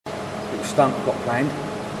little stunt I've got planned,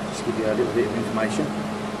 just to give you a little bit of information.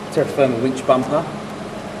 TerraFirma winch bumper,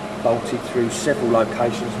 bolted through several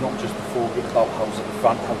locations, not just the 4 big bolt holes at the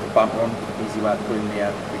front, hold the bumper on, easy way of pulling we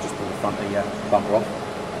just pull the front of the bumper off.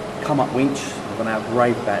 Come up winch, I've gone out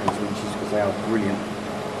rave about these winches because they are brilliant.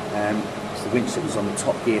 It's the winch that was on the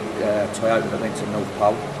Top Gear Toyota that went to the North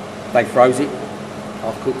Pole. They froze it,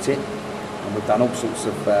 I've cooked it, and we've done all sorts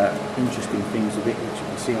of interesting things with it, which you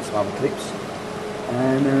can see on some other clips.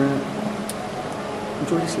 And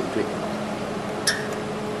enjoy this little clip.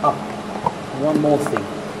 Oh, one more thing,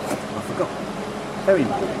 I forgot. Very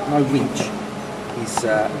important, no winch.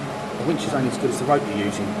 The winch is only as good as the rope you're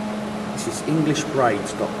using. This is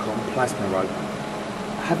EnglishBraids.com plasma rope.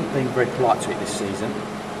 I haven't been very polite to it this season,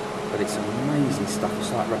 but it's amazing stuff.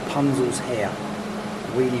 It's like Rapunzel's hair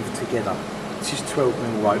weaved together. It's just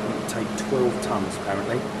 12mm rope and it will take 12 tonnes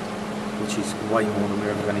apparently, which is way more than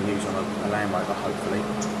we're ever going to use on a Land Rover, hopefully.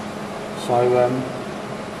 So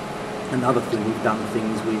another thing, we've done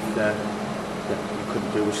things with that you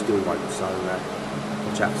couldn't do with steel rope, so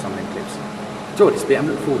watch out for some of them clips. Enjoy this bit, I'm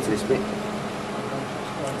looking forward to this bit.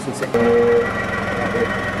 See you in a sec.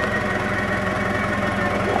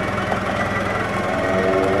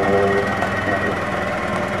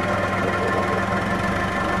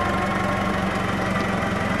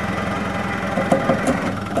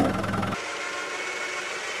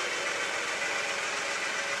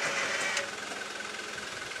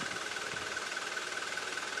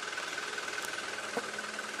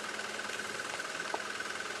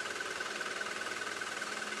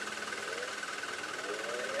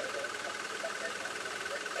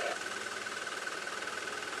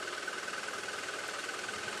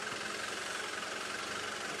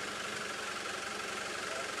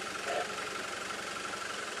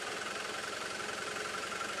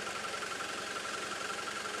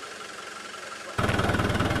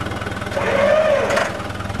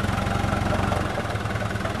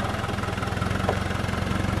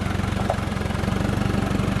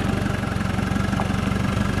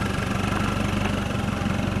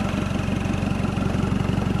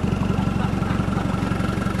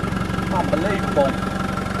 Unbelievable.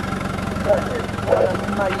 What an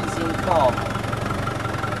amazing car.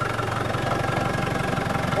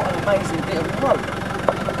 What an amazing bit of rope.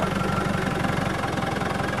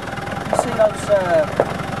 You see those